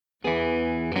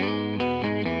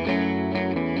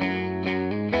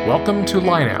Welcome to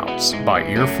Lineouts by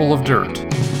Earful of Dirt,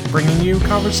 bringing you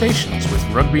conversations with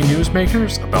rugby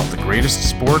newsmakers about the greatest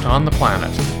sport on the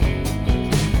planet.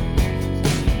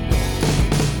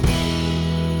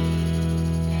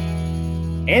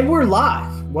 And we're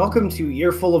live. Welcome to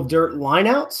Earful of Dirt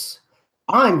Lineouts.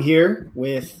 I'm here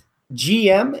with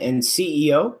GM and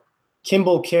CEO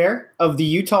Kimball Kerr of the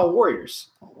Utah Warriors.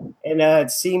 And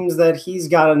it seems that he's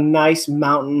got a nice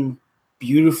mountain,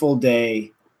 beautiful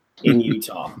day in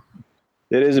Utah.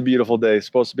 It is a beautiful day. It's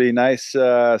supposed to be nice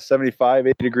 75,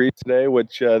 80 degrees today,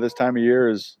 which this time of year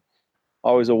is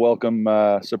always a welcome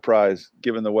surprise,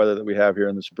 given the weather that we have here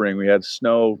in the spring. We had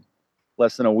snow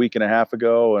less than a week and a half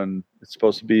ago, and it's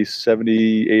supposed to be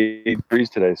 78 degrees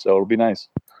today, so it'll be nice.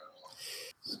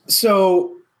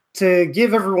 So to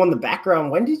give everyone the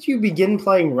background, when did you begin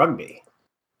playing rugby?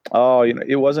 Oh,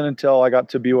 it wasn't until I got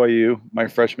to BYU my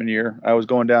freshman year. I was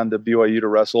going down to BYU to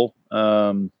wrestle,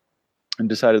 and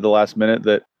decided the last minute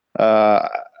that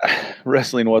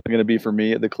wrestling wasn't going to be for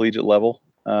me at the collegiate level.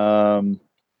 And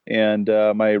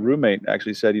my roommate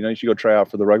actually said, you should go try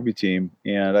out for the rugby team.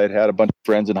 And I'd had a bunch of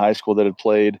friends in high school that had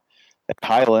played at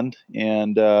Highland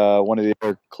and one of the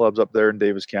other clubs up there in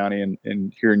Davis County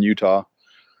and here in Utah.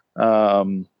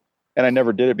 And I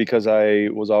never did it because I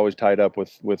was always tied up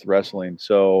with wrestling.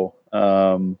 So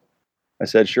I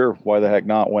said, sure, why the heck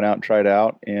not? Went out and tried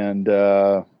out, and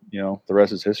the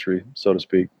rest is history, so to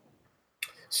speak.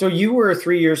 So you were a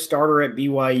 3-year starter at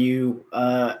BYU.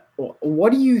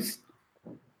 What do you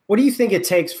think it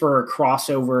takes for a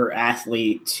crossover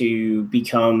athlete to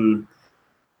become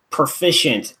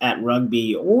proficient at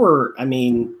rugby? Or,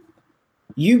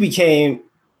 you became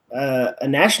a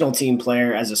national team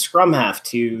player as a scrum half.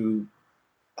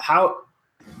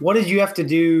 What did you have to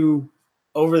do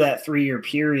over that 3-year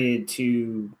period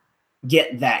to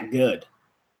get that good?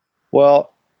 Well,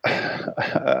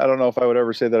 I don't know if I would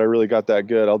ever say that I really got that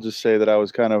good. I'll just say that I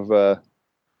was kind of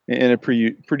in a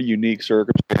pretty unique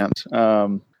circumstance.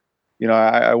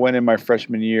 I went in my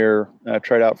freshman year,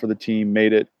 tried out for the team,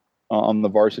 made it on the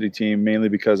varsity team, mainly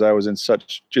because I was in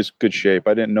such just good shape.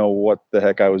 I didn't know what the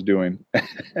heck I was doing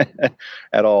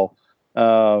at all.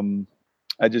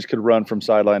 I just could run from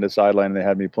sideline to sideline, and they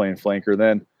had me playing flanker.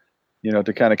 Then,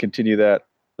 to kind of continue that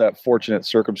fortunate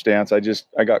circumstance, I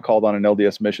got called on an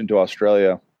LDS mission to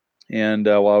Australia. And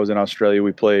while I was in Australia,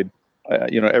 we played,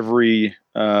 every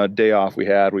day off we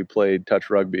had, we played touch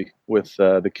rugby with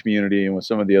the community and with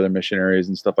some of the other missionaries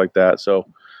and stuff like that. So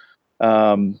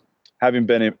having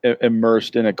been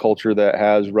immersed in a culture that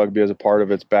has rugby as a part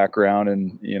of its background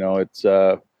and, its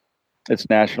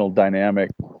national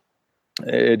dynamic,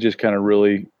 it just kind of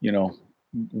really,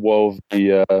 wove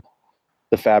the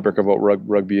fabric of what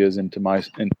rugby is into my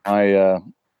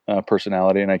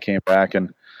personality. And I came back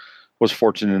and was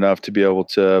fortunate enough to be able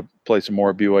to play some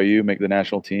more at BYU, make the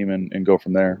national team, and go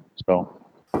from there.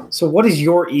 So what is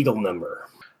your Eagle number?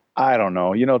 I don't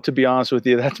know. To be honest with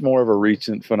you, that's more of a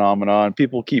recent phenomenon.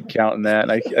 People keep counting that,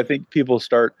 and I think people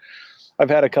start.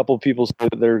 I've had a couple of people say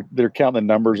that they're counting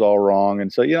the numbers all wrong,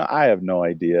 and so I have no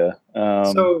idea.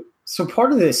 So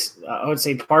part of this, I would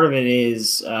say, part of it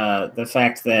is the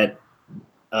fact that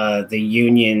the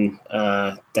union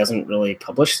doesn't really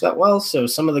publish that well. So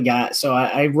some of the guys, so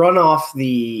I run off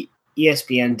the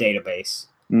ESPN database,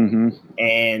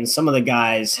 and some of the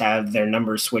guys have their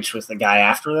numbers switched with the guy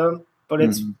after them, but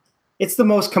it's the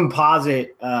most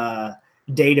composite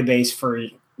database for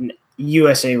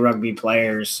USA rugby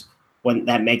players when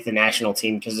that make the national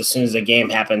team, because as soon as a game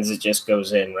happens, it just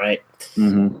goes in, right?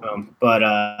 But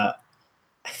I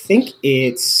think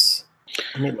it's.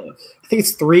 Let me look. I think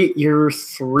it's year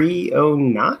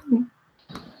 309.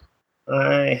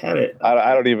 I had it.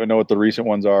 I don't even know what the recent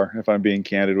ones are, if I'm being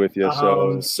candid with you.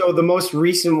 So the most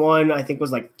recent one I think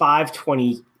was like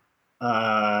 520,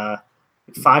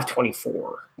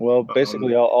 524. Well,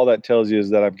 basically all that tells you is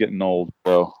that I'm getting old.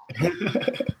 So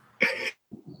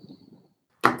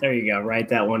there you go. Write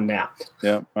that one down.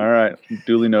 Yeah. All right.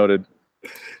 Duly noted.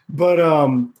 But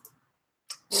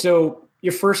so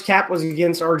your first cap was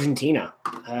against Argentina.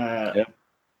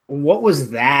 What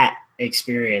was that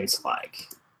experience like?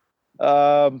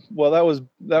 Well,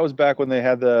 that was back when they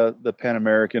had the Pan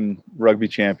American Rugby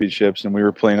Championships, and we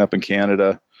were playing up in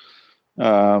Canada.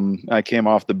 I came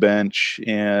off the bench,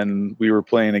 and we were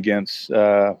playing against,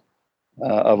 of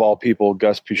all people,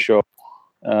 Gus Pichot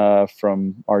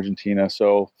from Argentina.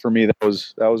 So for me, that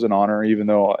was an honor, even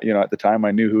though at the time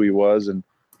I knew who he was and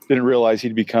didn't realize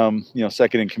he'd become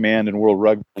second in command in World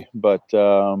Rugby. But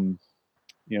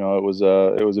it was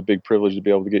a big privilege to be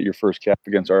able to get your first cap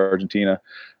against Argentina.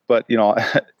 But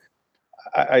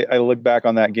I look back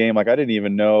on that game, like I didn't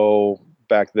even know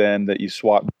back then that you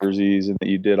swapped jerseys and that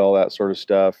you did all that sort of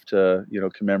stuff to,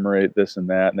 commemorate this and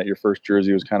that your first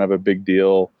jersey was kind of a big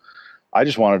deal. I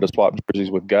just wanted to swap jerseys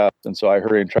with Gus. And so I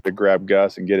hurried and tried to grab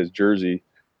Gus and get his jersey.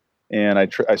 And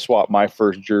I swapped my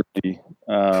first jersey.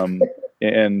 And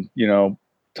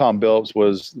Tom Billups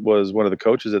was one of the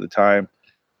coaches at the time.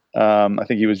 I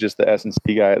think he was just the S&C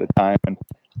guy at the time. And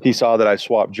he saw that I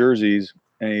swapped jerseys,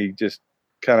 and he just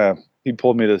he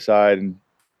pulled me to the side and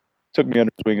took me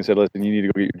under his wing and said, "Listen, you need to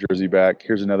go get your jersey back.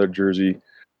 Here's another jersey."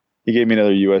 He gave me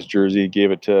another U.S. jersey,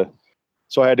 gave it to,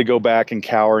 so I had to go back and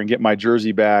cower and get my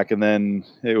jersey back. And then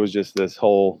it was just this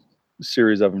whole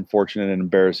series of unfortunate and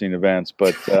embarrassing events.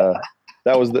 But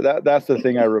that's the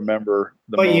thing I remember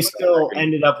the most. But you still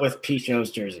ended up with Pichot's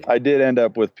jersey. I did end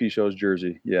up with Pichot's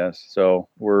jersey, yes. So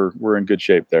we're in good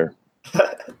shape there.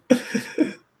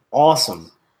 Awesome.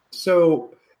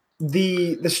 So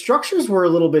the structures were a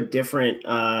little bit different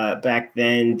back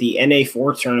then. The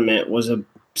NA4 tournament was a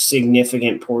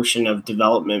significant portion of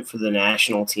development for the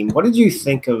national team. What did you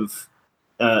think of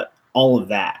all of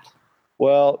that?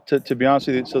 Well, to be honest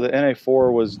with you, so the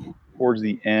NA4 was towards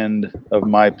the end of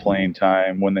my playing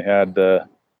time when they had the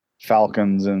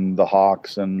Falcons and the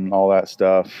Hawks and all that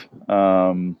stuff.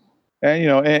 And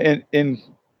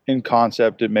in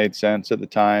concept, it made sense at the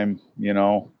time.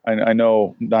 I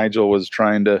know Nigel was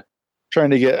trying to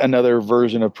get another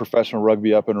version of professional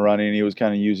rugby up and running. He was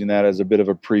kind of using that as a bit of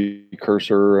a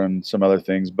precursor and some other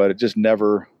things, but it just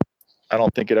never, I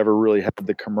don't think it ever really had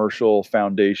the commercial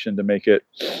foundation to make it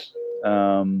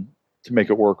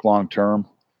work long term.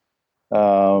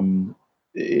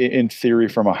 In theory,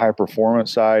 from a high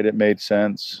performance side, it made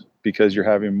sense because you're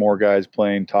having more guys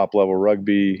playing top level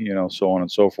rugby, so on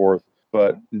and so forth.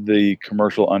 But the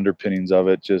commercial underpinnings of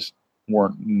it just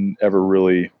weren't ever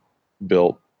really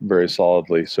built very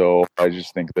solidly. So I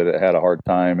just think that it had a hard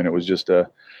time, and it was just a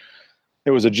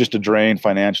drain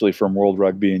financially from World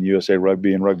Rugby and USA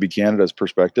Rugby and Rugby Canada's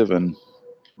perspective, and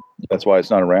that's why it's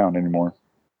not around anymore.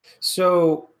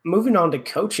 So moving on to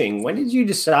coaching, when did you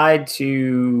decide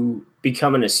to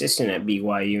become an assistant at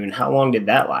BYU, and how long did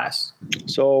that last?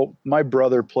 So my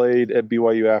brother played at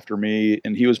BYU after me,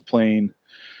 and he was playing,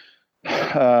 he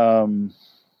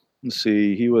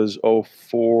was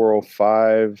 04,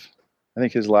 05. I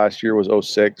think his last year was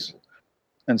 06.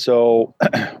 And so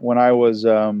when I was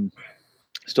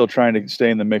still trying to stay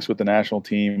in the mix with the national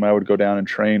team, I would go down and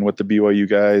train with the BYU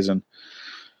guys, and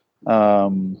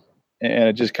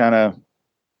it just kind of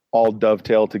all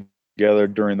dovetailed together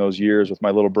during those years with my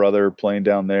little brother playing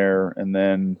down there, and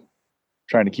then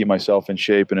trying to keep myself in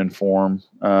shape and in form,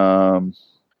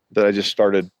 that I just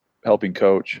started helping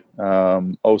coach.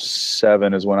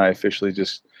 07 is when I officially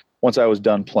once I was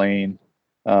done playing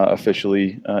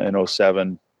officially in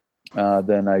 07,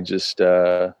 then I just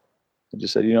said,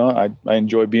 I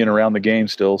enjoy being around the game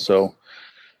still. So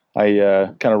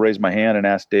I kind of raised my hand and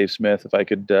asked Dave Smith if I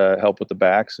could help with the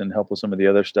backs and help with some of the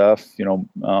other stuff,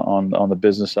 on the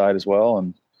business side as well.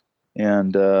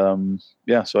 And so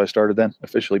I started then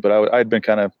officially, but I'd been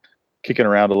kind of kicking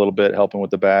around a little bit, helping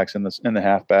with the backs and the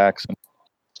half backs and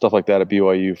stuff like that at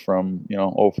BYU from,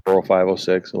 04, 05,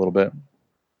 06 a little bit.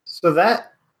 So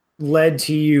that led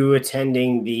to you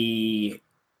attending the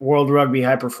World Rugby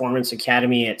High Performance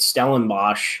Academy at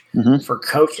Stellenbosch for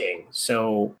coaching.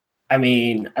 So, I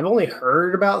mean, I've only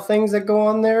heard about things that go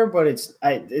on there, but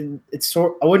I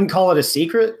wouldn't call it a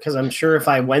secret, because I'm sure if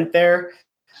I went there,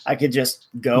 I could just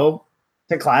go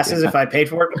to classes if I paid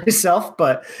for it myself.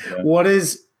 But what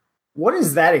is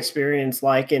that experience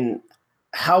like, and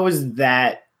how is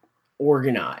that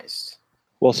organized?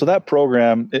 Well, so that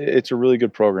program, it's a really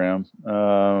good program.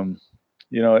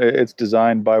 It's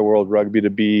designed by World Rugby to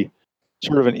be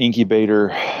sort of an incubator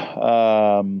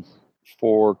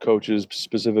for coaches,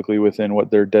 specifically within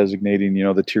what they're designating,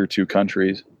 the tier 2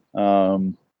 countries.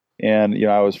 And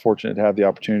I was fortunate to have the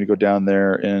opportunity to go down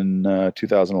there in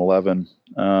 2011.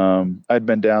 I'd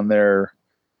been down there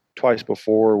twice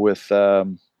before with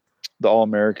the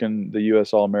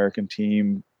U.S. All-American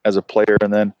team as a player,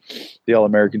 and then the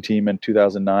All-American team in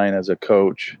 2009 as a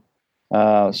coach.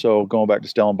 So going back to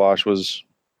Stellenbosch was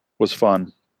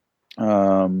fun.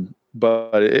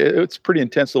 But it's a pretty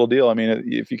intense little deal. I mean,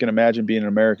 if you can imagine being an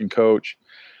American coach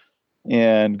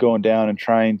and going down and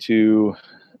trying to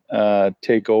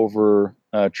take over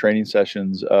training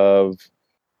sessions of,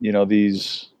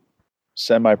 these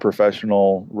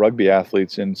semi-professional rugby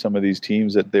athletes in some of these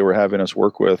teams that they were having us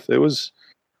work with, it was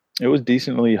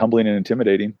decently humbling and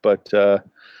intimidating, but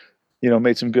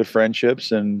made some good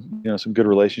friendships and, some good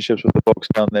relationships with the folks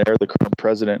down there. The current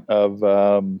president of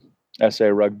SA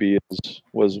Rugby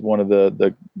was one of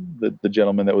the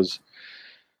gentlemen that was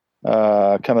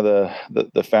kind of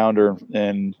the founder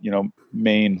and,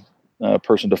 main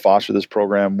person to foster this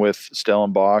program with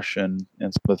Stellenbosch and some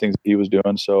of the things that he was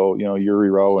doing. So, Yuri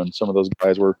Rowe and some of those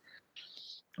guys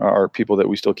are people that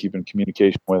we still keep in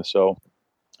communication with. So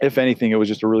if anything, it was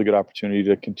just a really good opportunity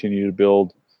to continue to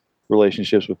build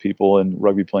relationships with people in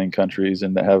rugby playing countries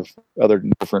and that have other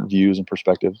different views and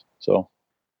perspectives. So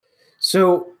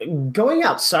going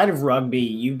outside of rugby,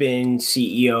 you've been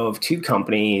CEO of two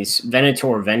companies,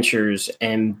 Venator Ventures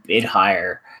and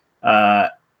BidHire.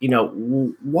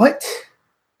 What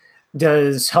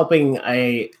does helping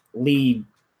lead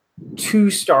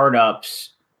two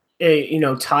startups,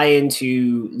 tie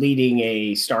into leading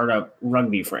a startup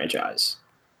rugby franchise?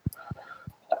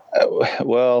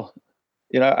 Well,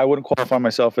 I wouldn't qualify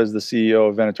myself as the CEO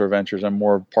of Venator Ventures. I'm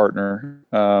more partner.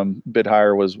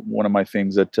 BidHire was one of my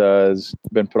things that has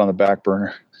been put on the back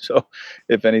burner. So,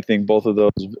 if anything, both of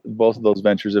those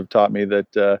ventures have taught me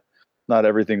that not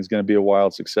everything's going to be a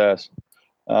wild success.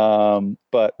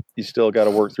 But you still got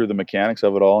to work through the mechanics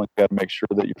of it all, and you got to make sure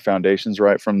that your foundation's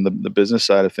right from the business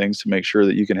side of things to make sure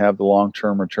that you can have the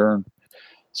long-term return.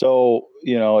 So,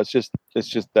 it's just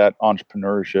that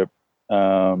entrepreneurship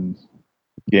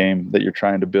game that you're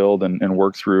trying to build and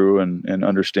work through and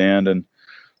understand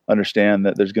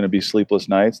that there's going to be sleepless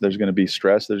nights, there's going to be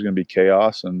stress, there's going to be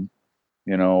chaos, and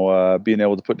being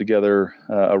able to put together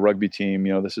a rugby team.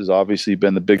 This has obviously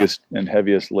been the biggest and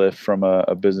heaviest lift from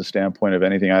a business standpoint of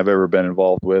anything I've ever been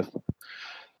involved with.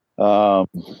 So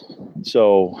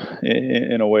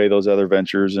in a way, those other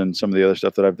ventures and some of the other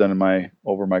stuff that I've done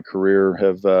over my career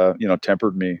have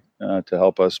tempered me to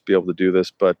help us be able to do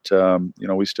this. But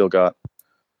we still got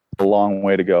a long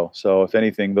way to go. So if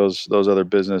anything, those other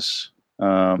businesses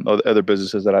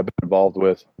that I've been involved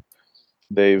with,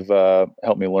 they've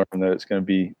helped me learn that it's going to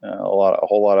be a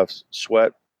whole lot of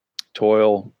sweat,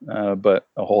 toil, but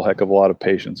a whole heck of a lot of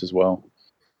patience as well.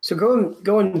 So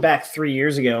going back 3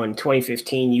 years ago in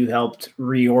 2015, you helped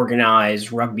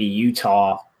reorganize Rugby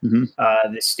Utah,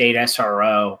 the state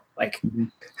SRO.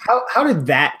 How did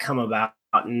that come about,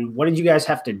 and what did you guys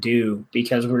have to do?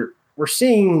 Because we're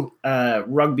seeing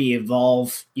rugby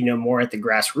evolve, more at the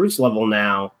grassroots level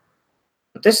now.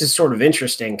 But this is sort of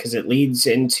interesting because it leads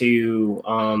into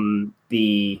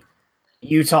the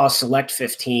Utah Select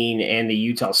 15 and the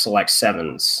Utah Select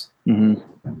 7s. Mm-hmm.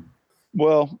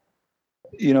 Well,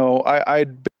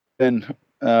 I'd been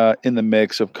in the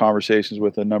mix of conversations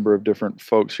with a number of different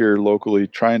folks here locally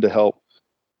trying to help.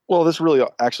 Well, this really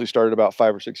actually started about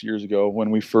 5 or 6 years ago when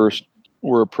we first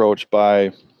were approached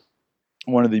by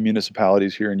one of the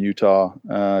municipalities here in Utah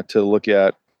to look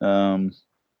at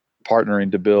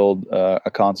partnering to build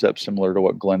a concept similar to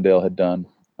what Glendale had done,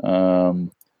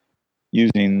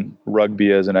 using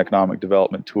rugby as an economic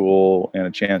development tool and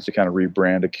a chance to kind of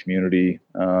rebrand a community.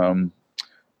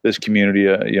 This community,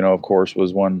 of course,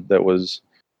 was one that was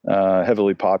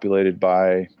heavily populated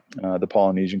by the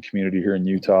Polynesian community here in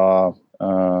Utah.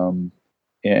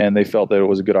 And they felt that it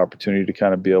was a good opportunity to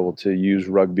kind of be able to use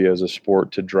rugby as a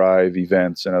sport to drive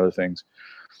events and other things.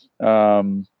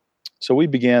 So we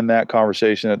began that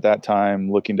conversation at that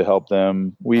time, looking to help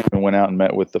them. We even went out and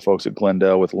met with the folks at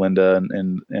Glendale, with Linda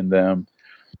and them.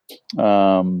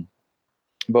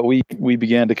 But we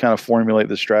began to kind of formulate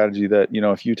the strategy that,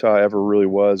 if Utah ever really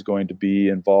was going to be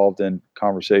involved in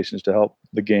conversations to help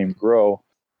the game grow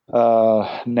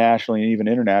nationally and even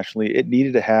internationally, it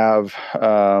needed to have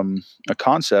a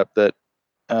concept that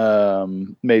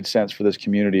made sense for this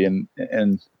community. And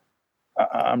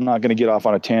I'm not going to get off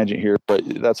on a tangent here, but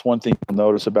that's one thing you'll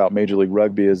notice about Major League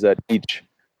Rugby is that each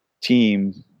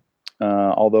team,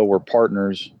 although we're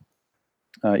partners,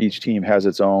 each team has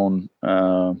its own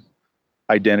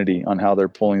identity on how they're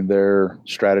pulling their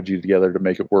strategy together to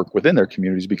make it work within their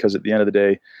communities. Because at the end of the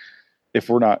day, if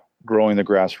we're not growing the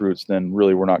grassroots, then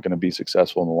really we're not going to be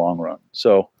successful in the long run.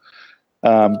 So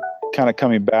kind of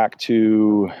coming back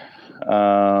to,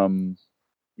 how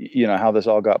this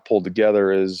all got pulled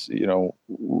together is,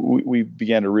 we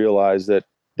began to realize that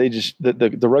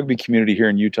the rugby community here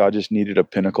in Utah just needed a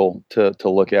pinnacle to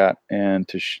look at and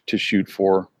to shoot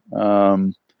for.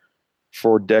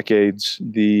 For decades,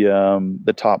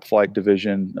 the top flight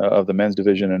division of the men's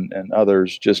division and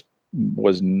others just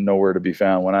was nowhere to be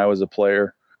found. When I was a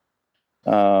player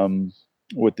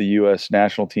with the U.S.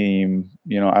 national team,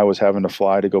 I was having to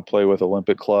fly to go play with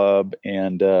Olympic Club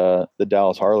and the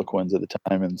Dallas Harlequins at the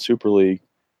time in Super League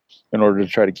in order to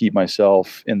try to keep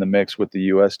myself in the mix with the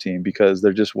U.S. team, because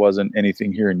there just wasn't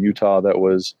anything here in Utah that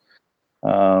was,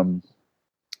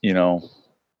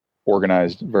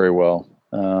 organized very well.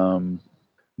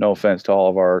 No offense to all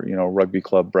of our, rugby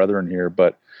club brethren here,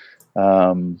 but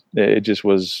It just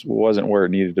wasn't where it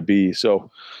needed to be. So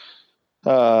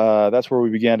that's where we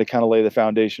began to kind of lay the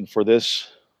foundation for this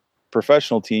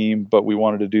professional team, but we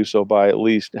wanted to do so by at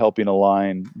least helping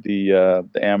align the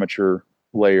amateur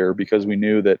layer, because we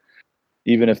knew that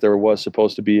even if there was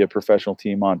supposed to be a professional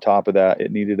team on top of that,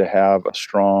 it needed to have a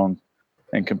strong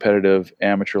and competitive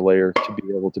amateur layer to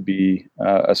be able to be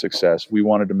a success. We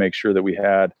wanted to make sure that we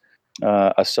had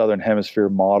a Southern Hemisphere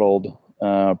modeled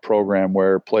program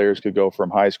where players could go from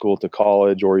high school to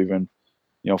college, or even,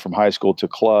 from high school to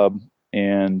club,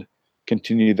 and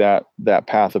continue that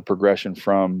path of progression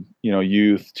from,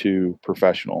 youth to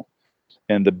professional.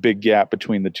 And the big gap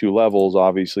between the two levels,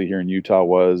 obviously, here in Utah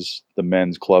was the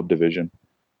men's club division.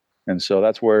 And so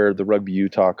that's where the Rugby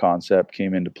Utah concept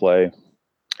came into play.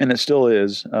 And it still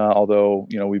is, although,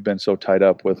 we've been so tied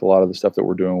up with a lot of the stuff that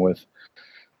we're doing with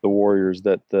the Warriors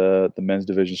that the men's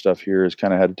division stuff here has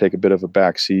kind of had to take a bit of a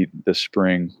backseat this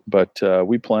spring. But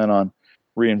we plan on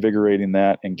reinvigorating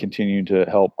that and continuing to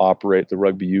help operate the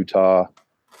Rugby Utah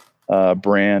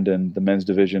brand and the men's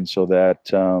division, so that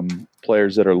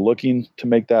players that are looking to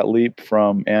make that leap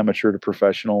from amateur to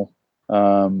professional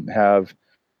have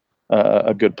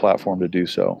a good platform to do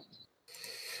so.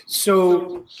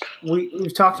 So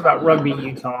we've talked about Rugby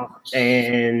Utah,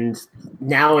 and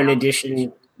now in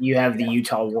addition, you have the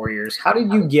Utah Warriors. How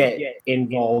did you get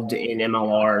involved in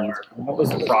MLR? What was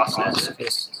the process?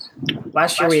 Because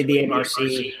last year we had the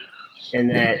MRC, and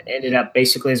that ended up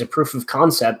basically as a proof of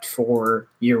concept for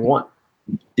year one.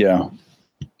 Yeah.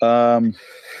 Well,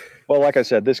 like I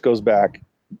said, this goes back,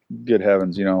 good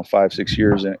heavens, 5-6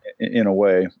 years in a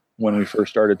way, when we first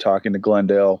started talking to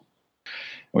Glendale.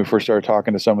 We first started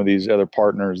talking to some of these other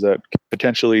partners that could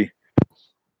potentially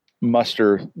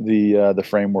muster the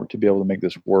framework to be able to make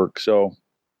this work. So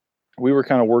we were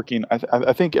kind of working.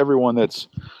 I think everyone that's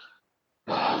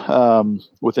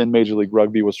within Major League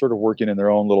Rugby was sort of working in their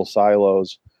own little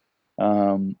silos,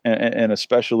 and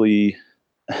especially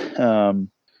during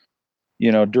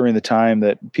the time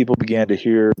that people began to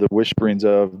hear the whisperings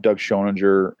of Doug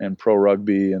Schoninger and Pro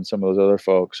Rugby and some of those other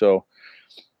folks. So,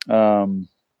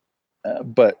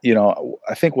 but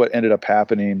I think what ended up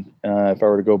happening, if I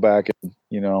were to go back and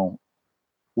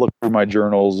look through my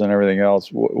journals and everything else,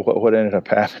 what ended up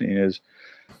happening is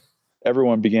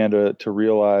everyone began to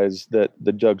realize that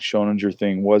the Doug Schoninger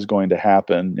thing was going to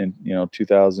happen in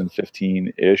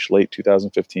 2015-ish, late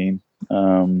 2015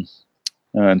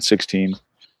 and 16.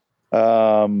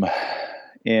 And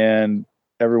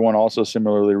everyone also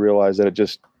similarly realized that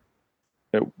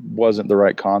it wasn't the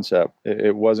right concept.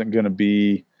 It wasn't going to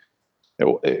be,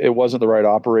 it wasn't the right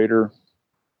operator.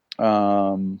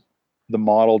 The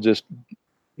model just,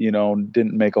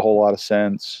 didn't make a whole lot of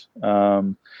sense.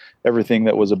 Everything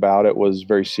that was about it was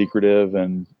very secretive,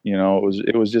 and,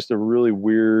 it was just a really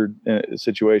weird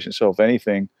situation. So if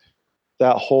anything,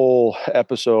 that whole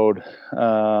episode,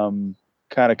 kind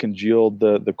of congealed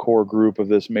the core group of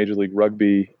this Major League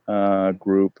Rugby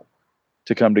group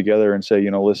to come together and say,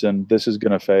 listen, this is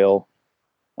going to fail,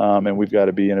 and we've got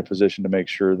to be in a position to make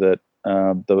sure that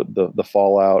the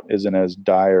fallout isn't as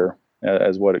dire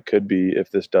as what it could be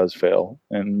if this does fail,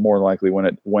 and more likely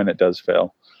when it does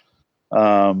fail.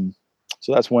 So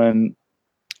that's when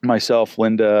myself,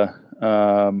 Linda,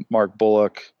 Mark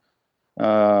Bullock,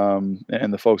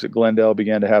 and the folks at Glendale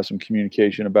began to have some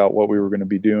communication about what we were going to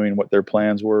be doing, what their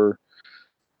plans were.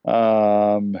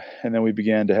 And then we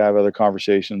began to have other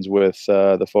conversations with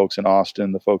the folks in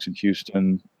Austin, the folks in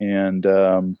Houston, and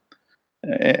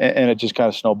it just kind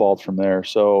of snowballed from there.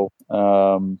 So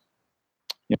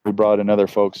we brought in other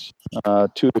folks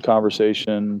to the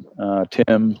conversation,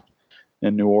 Tim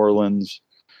in New Orleans.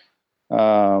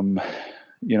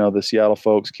 The Seattle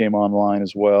folks came online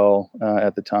as well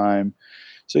at the time.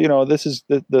 So, this is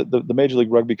the Major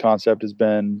League Rugby concept has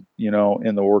been,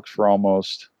 in the works for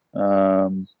almost,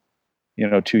 2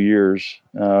 years,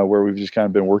 where we've just kind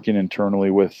of been working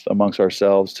internally amongst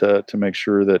ourselves to make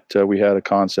sure that we had a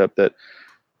concept that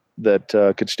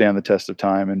could stand the test of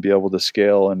time and be able to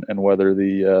scale and weather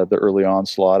the early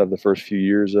onslaught of the first few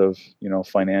years of,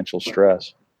 financial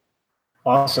stress.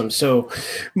 Awesome. So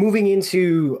moving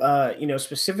into,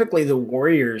 specifically the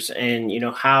Warriors and,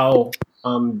 how,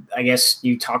 I guess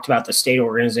you talked about the state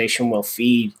organization will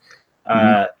feed,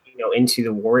 into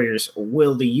the Warriors.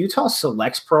 Will the Utah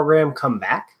Selects program come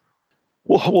back?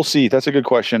 Well, we'll see. That's a good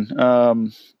question.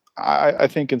 I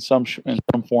think in some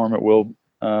form it will.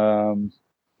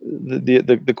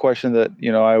 The question that,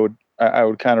 I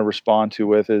would kind of respond to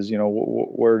with is,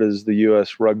 where does the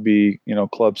U.S. rugby,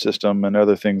 club system and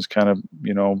other things kind of,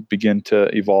 begin to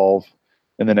evolve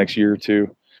in the next year or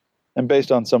two? And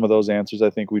based on some of those answers, I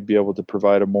think we'd be able to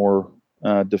provide a more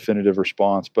definitive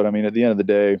response. But I mean, at the end of the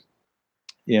day,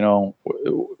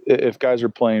 if guys are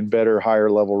playing better, higher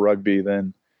level rugby,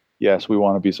 then yes, we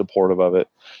want to be supportive of it.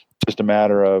 Just a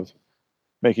matter of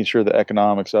making sure the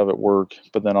economics of it work,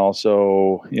 but then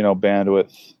also,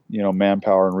 bandwidth,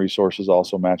 manpower and resources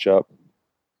also match up.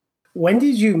 When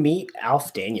did you meet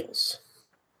Alf Daniels?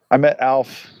 I met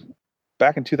Alf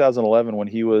back in 2011 when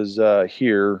he was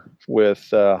here with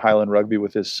Highland Rugby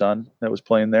with his son that was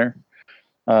playing there.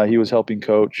 He was helping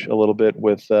coach a little bit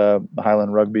with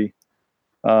Highland Rugby.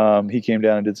 He came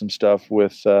down and did some stuff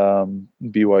with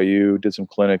BYU, did some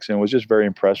clinics, and was just very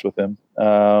impressed with him.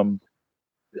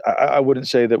 I wouldn't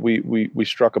say that we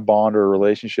struck a bond or a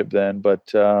relationship then,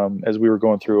 but as we were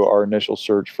going through our initial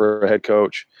search for a head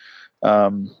coach,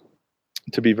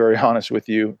 to be very honest with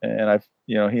you, and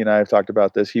he and I have talked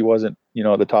about this, he wasn't,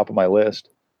 at the top of my list.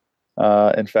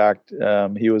 In fact,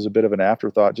 he was a bit of an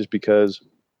afterthought just because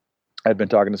I'd been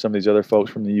talking to some of these other folks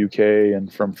from the UK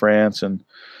and from France and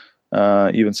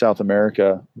even South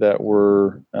America that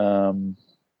were,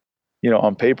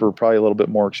 on paper, probably a little bit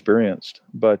more experienced.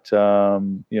 But,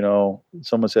 someone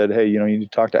said, hey, you need to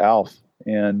talk to Alf.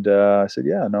 And I said,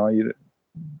 yeah, no,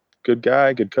 good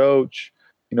guy, good coach.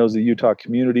 He knows the Utah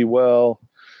community well.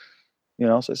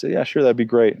 So I said, yeah, sure, that'd be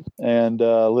great. And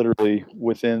literally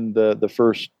within the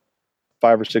first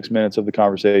 5 or 6 minutes of the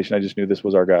conversation, I just knew this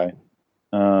was our guy.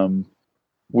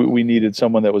 We needed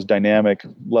someone that was dynamic,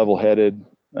 level-headed,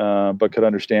 but could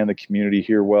understand the community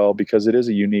here well, because it is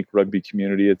a unique rugby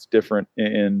community. It's different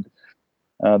in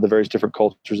the various different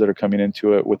cultures that are coming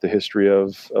into it with the history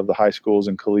of the high schools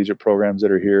and collegiate programs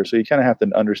that are here. So you kind of have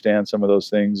to understand some of those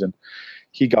things, and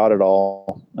he got it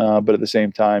all. But at the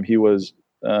same time, he was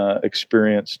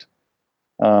experienced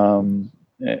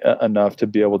enough to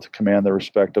be able to command the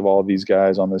respect of all of these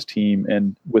guys on this team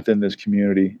and within this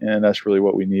community. And that's really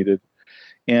what we needed.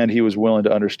 And he was willing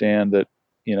to understand that,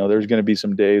 there's going to be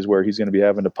some days where he's going to be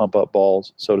having to pump up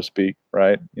balls, so to speak,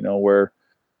 right? Where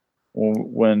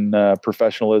when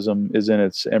professionalism is in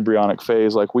its embryonic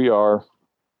phase, like we are,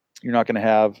 you're not going to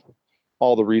have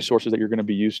all the resources that you're going to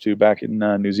be used to back in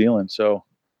New Zealand. So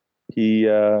he's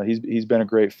been a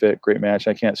great fit, great match.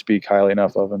 I can't speak highly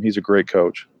enough of him. He's a great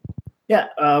coach.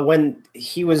 Yeah, when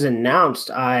he was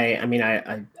announced, I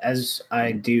as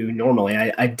I do normally,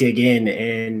 I dig in,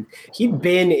 and he'd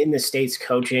been in the States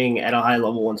coaching at a high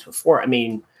level once before.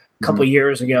 A couple of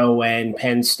years ago when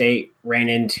Penn State ran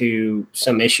into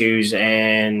some issues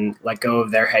and let go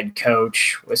of their head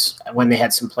coach when they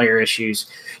had some player issues,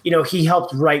 he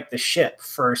helped right the ship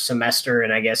for a semester,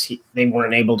 and I guess they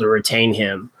weren't able to retain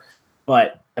him.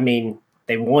 But,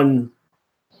 they won.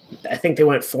 I think they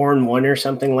went 4-1 or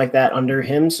something like that under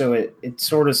him. So it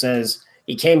sort of says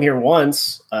he came here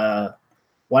once.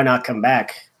 Why not come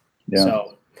back? Yeah.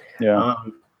 So, yeah.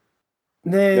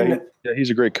 Then he's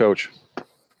a great coach.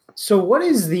 So what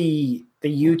is the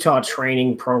Utah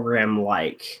training program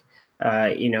like?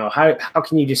 How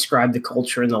can you describe the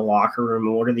culture in the locker room,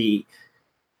 and what are the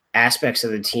aspects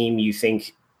of the team you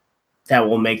think that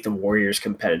will make the Warriors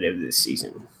competitive this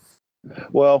season?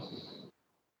 Well,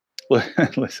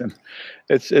 listen,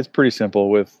 it's pretty simple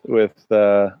with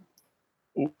the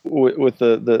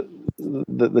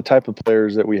type of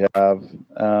players that we have.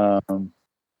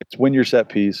 It's win your set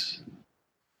piece,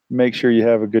 make sure you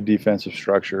have a good defensive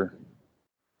structure,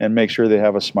 and make sure they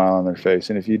have a smile on their face.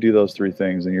 And if you do those three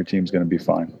things, then your team's going to be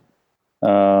fine.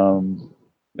 And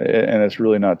it's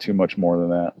really not too much more than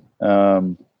that.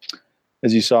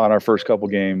 As you saw in our first couple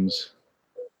games,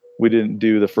 we didn't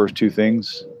do the first two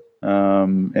things.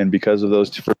 And because of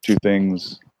those first two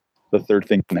things, the third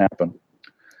thing can happen.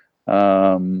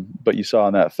 But you saw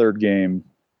in that third game,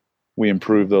 we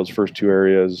improved those first two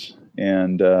areas,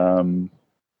 and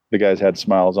the guys had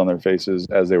smiles on their faces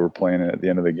as they were playing it at the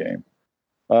end of the game.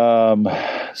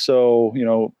 So,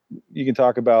 you can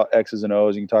talk about X's and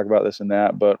O's, you can talk about this and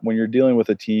that, but when you're dealing with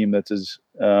a team that's as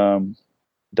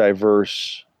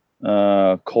diverse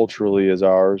culturally as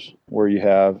ours, where you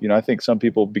have, I think some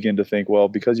people begin to think, well,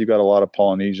 because you've got a lot of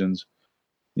Polynesians,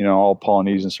 all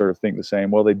Polynesians sort of think the same.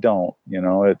 Well, they don't.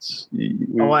 It's.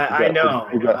 I know.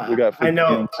 We got. I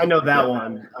know that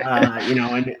one.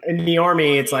 In the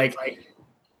Army, it's like,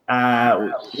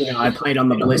 I played on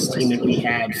the Bliss team, and we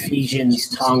had Fijians,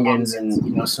 Tongans,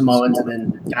 and Samoans, and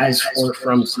then guys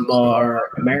from Samoa or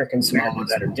American Samoa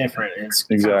that are different. And it's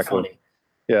exactly kind of funny.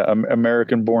 Yeah,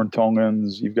 American-born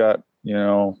Tongans. You've got,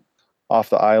 off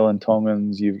the island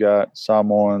Tongans. You've got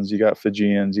Samoans. You got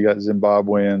Fijians. You got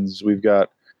Zimbabweans. We've got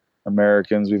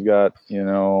Americans. We've got,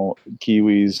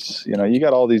 Kiwis. You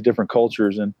got all these different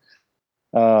cultures, and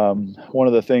One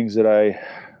of the things that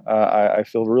I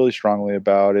feel really strongly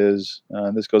about is,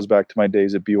 and this goes back to my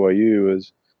days at BYU,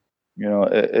 is,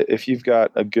 if you've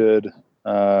got a good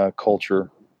culture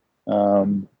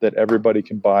that everybody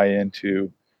can buy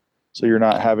into, so you're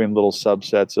not having little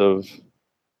subsets of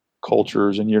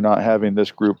cultures, and you're not having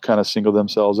this group kind of single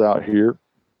themselves out here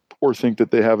or think that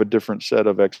they have a different set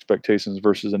of expectations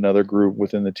versus another group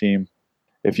within the team.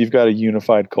 If you've got a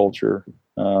unified culture,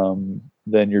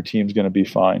 then your team's going to be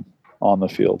fine on the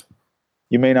field.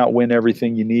 You may not win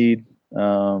everything you need.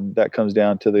 That comes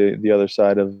down to the other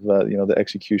side of the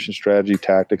execution strategy,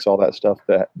 tactics, all that stuff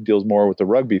that deals more with the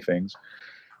rugby things.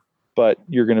 But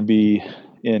you're going to be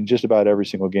in just about every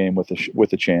single game with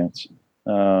a chance.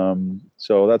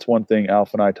 So that's one thing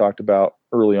Alf and I talked about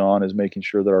early on, is making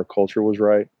sure that our culture was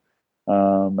right.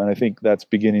 And I think that's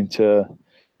beginning to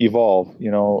evolve.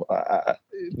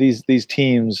 These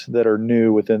teams that are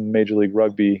new within Major League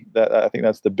Rugby, that I think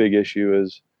that's the big issue,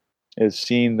 is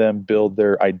seeing them build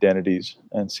their identities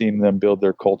and seeing them build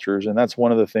their cultures. And that's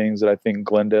one of the things that I think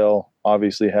Glendale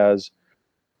obviously has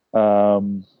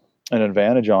an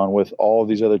advantage on with all of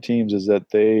these other teams, is that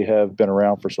they have been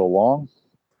around for so long.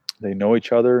 They know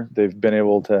each other. They've been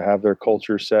able to have their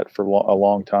culture set for a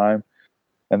long time.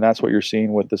 And that's what you're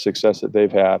seeing with the success that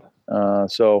they've had.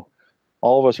 So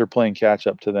all of us are playing catch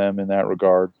up to them in that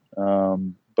regard.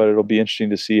 But it'll be interesting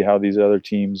to see how these other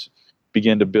teams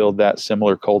begin to build that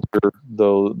similar culture,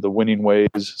 though the winning ways,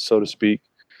 so to speak,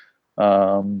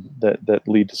 that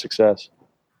lead to success.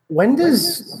 When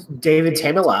does David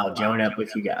Tamalau join up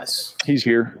with you guys? He's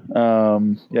here.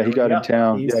 He got in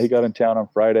town. He got in town on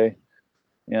Friday.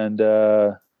 And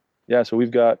so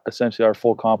we've got essentially our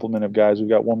full complement of guys. We've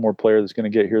got one more player that's going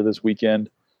to get here this weekend.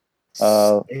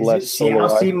 Not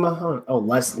Sialsi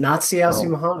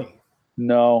Mahoney.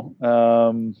 No.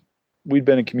 We'd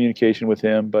been in communication with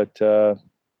him, but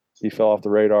he fell off the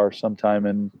radar sometime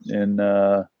in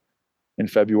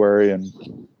February, and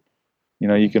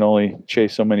you can only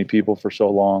chase so many people for so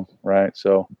long, right?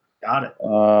 So got it.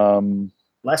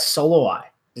 Les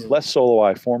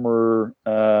Solowai, former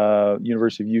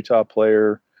University of Utah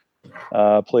player,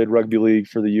 played rugby league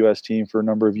for the U.S. team for a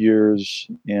number of years,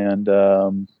 and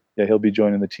he'll be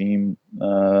joining the team.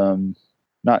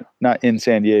 Not in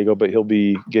San Diego, but he'll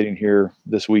be getting here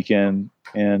this weekend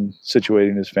and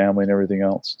situating his family and everything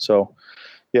else. So,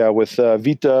 with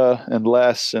Vita and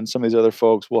Les and some of these other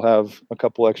folks, we'll have a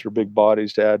couple extra big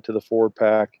bodies to add to the forward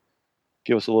pack,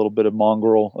 give us a little bit of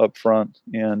mongrel up front,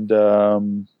 and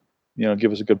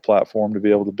give us a good platform to be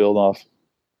able to build off.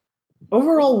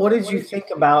 Overall, what did you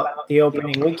think about the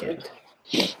opening weekend?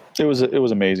 It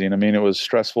was amazing. I mean, it was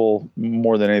stressful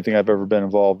more than anything I've ever been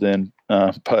involved in,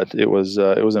 but it was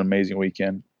an amazing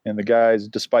weekend. And the guys,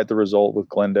 despite the result with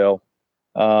Glendale,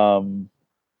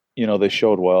 they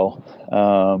showed well.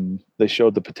 They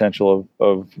showed the potential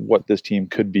of what this team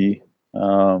could be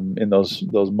in those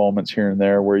moments here and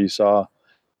there where you saw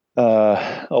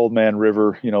Old Man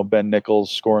River, Ben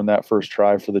Nichols scoring that first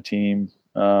try for the team.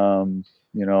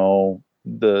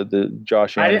 The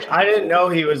Josh Anderson. I didn't know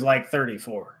he was like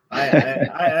 34.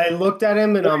 I looked at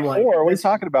him and I'm like, what are you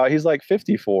talking about? He's like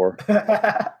 54.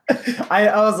 I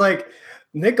was like,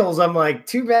 Nichols, I'm like,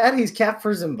 too bad he's capped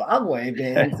for Zimbabwe,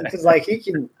 man, because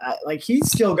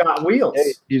he's still got wheels.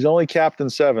 Hey, he's only capped in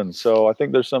 7, so I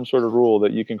think there's some sort of rule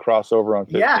that you can cross over on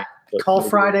 15. Yeah, call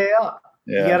Friday up.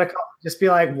 Yeah. You gotta just be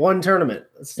like one tournament.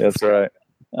 That's right.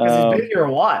 Because he's been here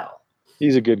a while.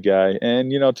 He's a good guy,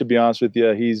 and to be honest with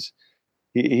you, he's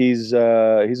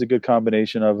a good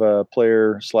combination of a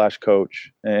player /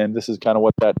 coach, and this is kind of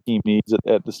what that team needs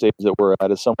at the stage that we're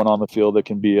at, is someone on the field that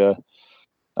can be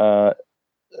a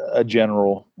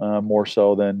general more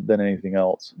so than anything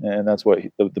else, and that's what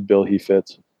the bill he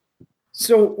fits.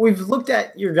 So we've looked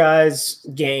at your guys'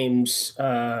 games.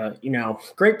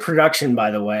 Great production,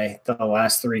 by the way, the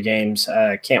last 3 games.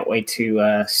 Can't wait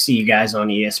to see you guys on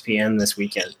ESPN this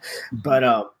weekend.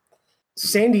 But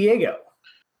San Diego,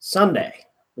 Sunday.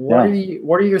 What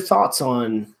are your thoughts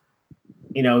on,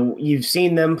 you've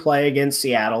seen them play against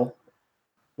Seattle.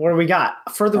 What do we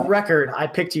got? For the record, I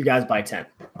picked you guys by 10.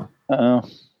 Well,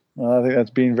 I think that's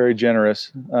being very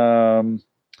generous.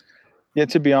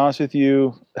 To be honest with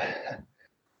you,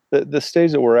 the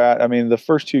stage that we're at, I mean, the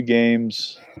first 2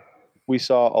 games, we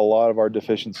saw a lot of our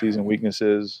deficiencies and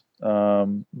weaknesses.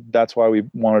 That's why we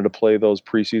wanted to play those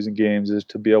preseason games, is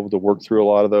to be able to work through a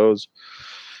lot of those.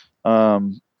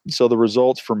 So the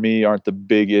results for me aren't the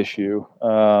big issue.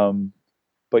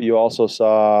 But you also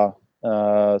saw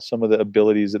some of the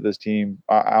abilities that this team,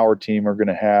 our team, are going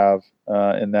to have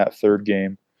in that third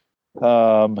game.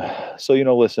 So,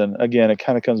 listen, again, it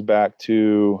kind of comes back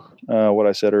to what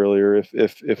I said earlier.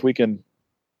 If we can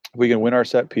win our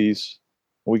set piece,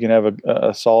 we can have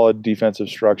a solid defensive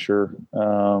structure,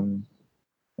 and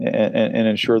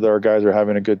ensure that our guys are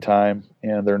having a good time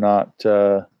and they're not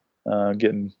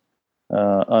getting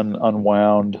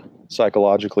unwound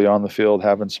psychologically on the field,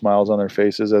 having smiles on their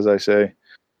faces, as I say,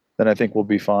 then I think we'll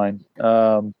be fine.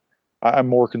 I'm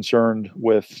more concerned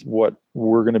with what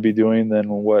we're going to be doing than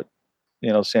what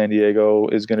San Diego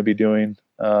is going to be doing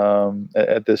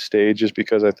at this stage, just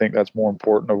because I think that's more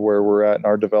important of where we're at in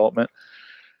our development.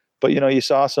 But you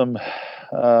saw some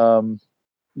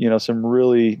some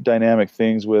really dynamic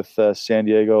things with San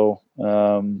Diego.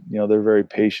 They're a very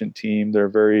patient team. They're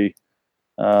a very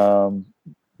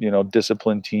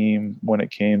disciplined team when it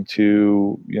came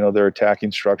to their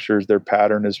attacking structures. Their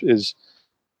pattern is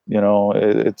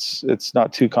it's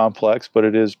not too complex, but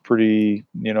it is pretty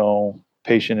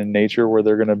patient in nature, where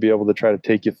they're going to be able to try to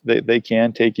take you. They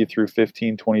can take you through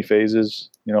 15, 20 phases,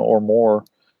 or more,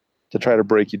 to try to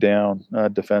break you down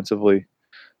defensively.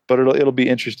 But it'll be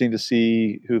interesting to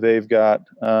see who they've got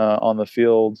on the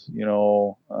field.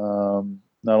 Not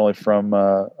only from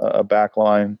a back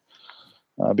line,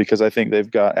 because I think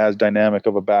they've got as dynamic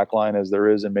of a back line as there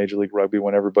is in Major League Rugby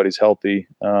when everybody's healthy.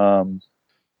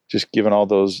 Just given all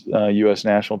those U.S.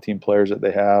 national team players that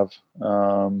they have.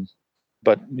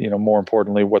 But more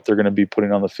importantly, what they're going to be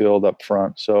putting on the field up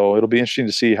front. So it'll be interesting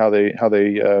to see how they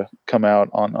come out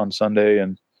on Sunday,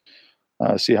 and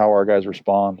see how our guys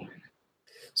respond.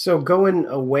 So going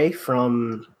away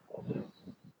from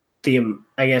the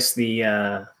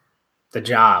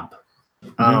job,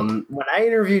 when I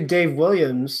interviewed Dave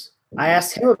Williams, I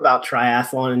asked him about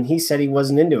triathlon, and he said he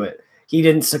wasn't into it. He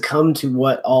didn't succumb to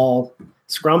what all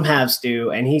scrum halves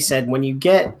do, and he said when you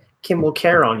get Kimball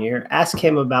Kerr on here, ask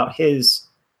him about his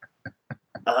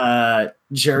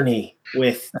journey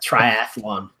with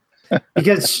triathlon,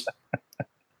 because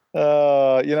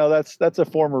that's a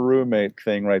former roommate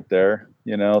thing right there.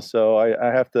 So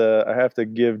I have to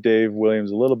give Dave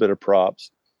Williams a little bit of props,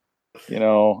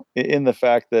 in the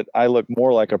fact that I look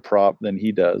more like a prop than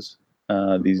he does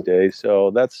these days. So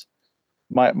that's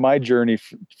my journey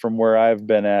from where I've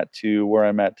been at to where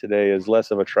I'm at today is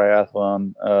less of a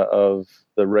triathlon of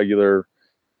the regular,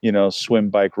 swim,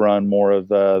 bike, run, more of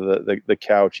the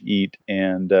couch, eat,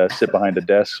 and sit behind a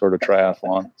desk sort of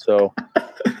triathlon. So,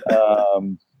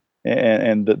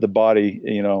 and the body,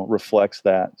 reflects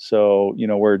that. So,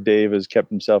 where Dave has kept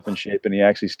himself in shape and he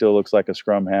actually still looks like a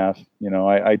scrum half.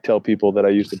 I tell people that I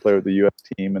used to play with the U.S.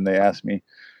 team, and they ask me,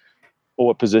 well,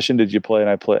 what position did you play? And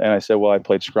I said, well, I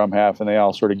played scrum half, and they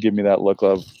all sort of give me that look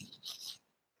of,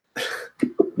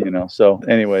 So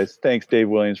anyways, thanks Dave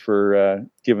Williams for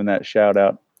giving that shout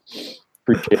out.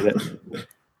 Appreciate it.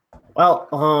 Well,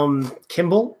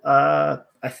 Kimball, I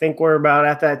think we're about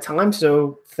at that time.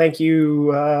 So thank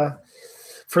you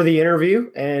for the interview,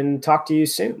 and talk to you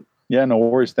soon. Yeah, no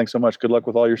worries. Thanks so much. Good luck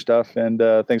with all your stuff. And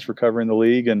thanks for covering the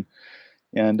league. And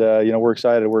we're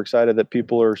excited. We're excited that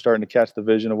people are starting to catch the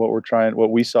vision of what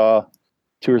we saw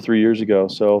 2 or 3 years ago.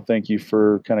 So thank you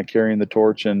for kind of carrying the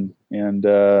torch and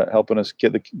helping us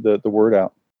get the word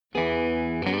out.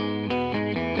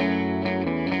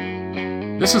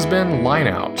 This has been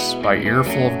Lineouts by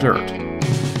Earful of Dirt.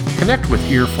 Connect with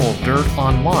Earful of Dirt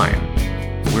online.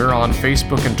 We're on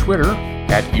Facebook and Twitter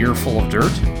at Earful of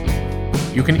Dirt.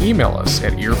 You can email us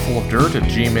at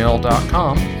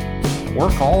earfulofdirt@gmail.com,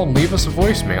 or call and leave us a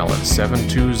voicemail at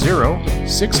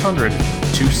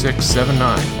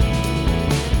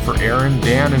 720-600-2679. For Aaron,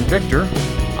 Dan, and Victor,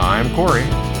 I'm Corey.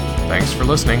 Thanks for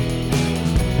listening.